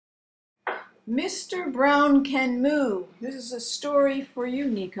Mr. Brown Can Moo. This is a story for you,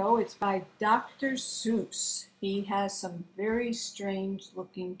 Nico. It's by Dr. Seuss. He has some very strange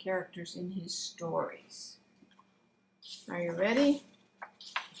looking characters in his stories. Are you ready?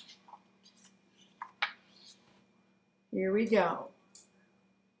 Here we go.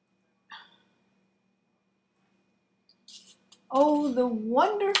 Oh, the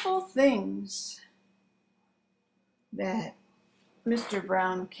wonderful things that Mr.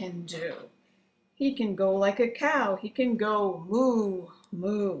 Brown can do. He can go like a cow. He can go moo,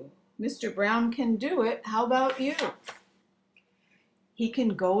 moo. Mr. Brown can do it. How about you? He can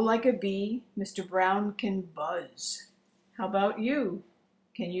go like a bee. Mr. Brown can buzz. How about you?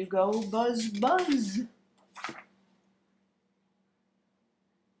 Can you go buzz, buzz?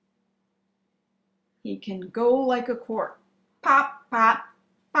 He can go like a cork. Pop, pop,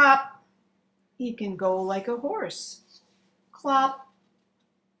 pop. He can go like a horse. Clop,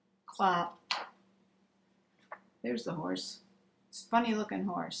 clop. There's the horse. It's a funny looking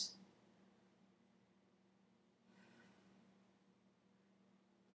horse.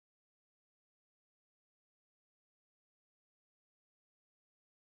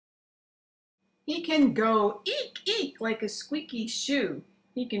 He can go eek, eek like a squeaky shoe.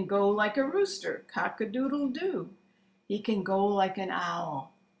 He can go like a rooster, cock-a-doodle-doo. He can go like an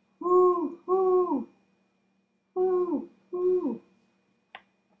owl. Hoo, hoo, hoo, hoo.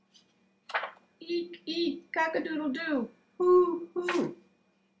 Eek, eek, cock-a-doodle-doo. Hoo, hoo.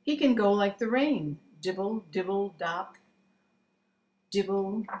 He can go like the rain. Dibble, dibble, dop.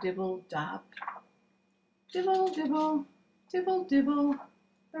 Dibble, dibble, dop. Dibble, dibble, dibble, dibble.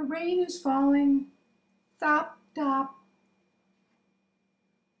 The rain is falling. Dop, dop.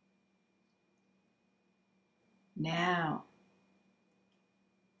 Now,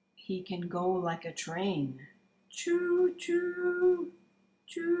 he can go like a train. Choo, choo,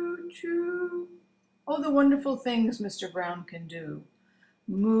 choo, choo. Oh, the wonderful things Mr. Brown can do.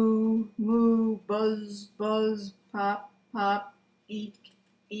 Moo, moo, buzz, buzz, pop, pop, eek,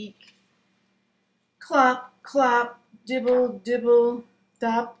 eek. Clop, clop, dibble, dibble,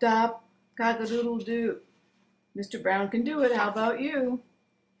 dop, dop, cock-a-doodle-doo. Mr. Brown can do it. How about you?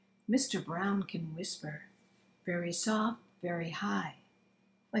 Mr. Brown can whisper. Very soft, very high,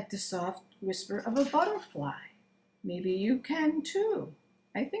 like the soft whisper of a butterfly. Maybe you can too.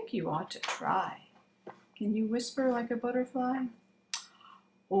 I think you ought to try. Can you whisper like a butterfly?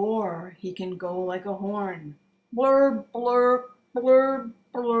 Or he can go like a horn. Blurb, blurb, blurb,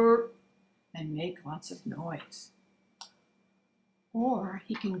 blurb, and make lots of noise. Or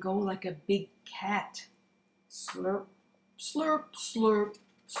he can go like a big cat. Slurp, slurp, slurp,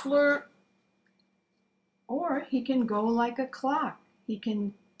 slurp. Or he can go like a clock. He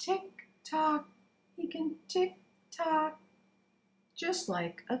can tick-tock, he can tick-tock, just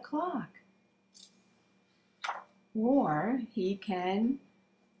like a clock. Or he can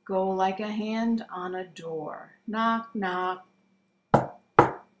go like a hand on a door. Knock, knock,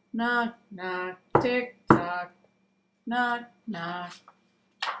 knock, knock, tick-tock, knock, knock,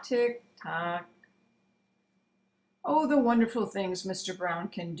 tick-tock. Oh, the wonderful things Mr. Brown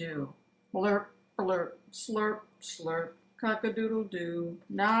can do. Blurp, blurp, slurp, slurp, cock-a-doodle-doo,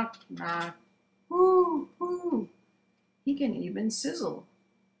 knock, knock, whoo, whoo. He can even sizzle,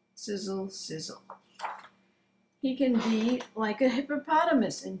 sizzle, sizzle. He can be like a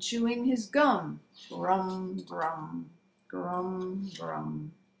hippopotamus and chewing his gum. Grum, grum, grum,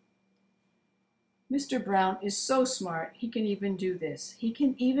 grum. Mr. Brown is so smart, he can even do this. He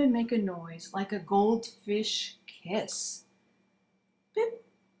can even make a noise like a goldfish kiss. Pip,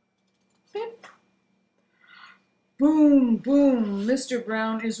 pip. Boom, boom, Mr.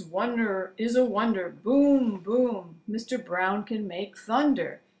 Brown is a wonder. Boom, boom, Mr. Brown can make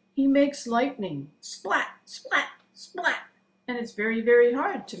thunder. He makes lightning. Splat, splat, splat. And it's very, very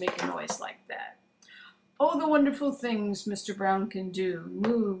hard to make a noise like that. Oh, the wonderful things Mr. Brown can do.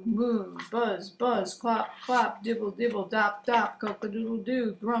 Moo, moo, buzz, buzz, clop, clop, dibble, dibble, dop, dop,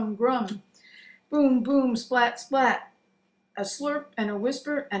 cock-a-doodle-doo, grum, grum. Boom, boom, splat, splat. A slurp and a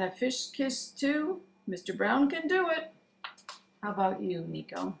whisper and a fish kiss too. Mr. Brown can do it. How about you,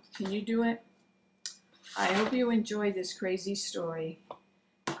 Nico? Can you do it? I hope you enjoyed this crazy story.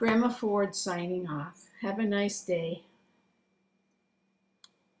 Grandma Ford signing off. Have a nice day.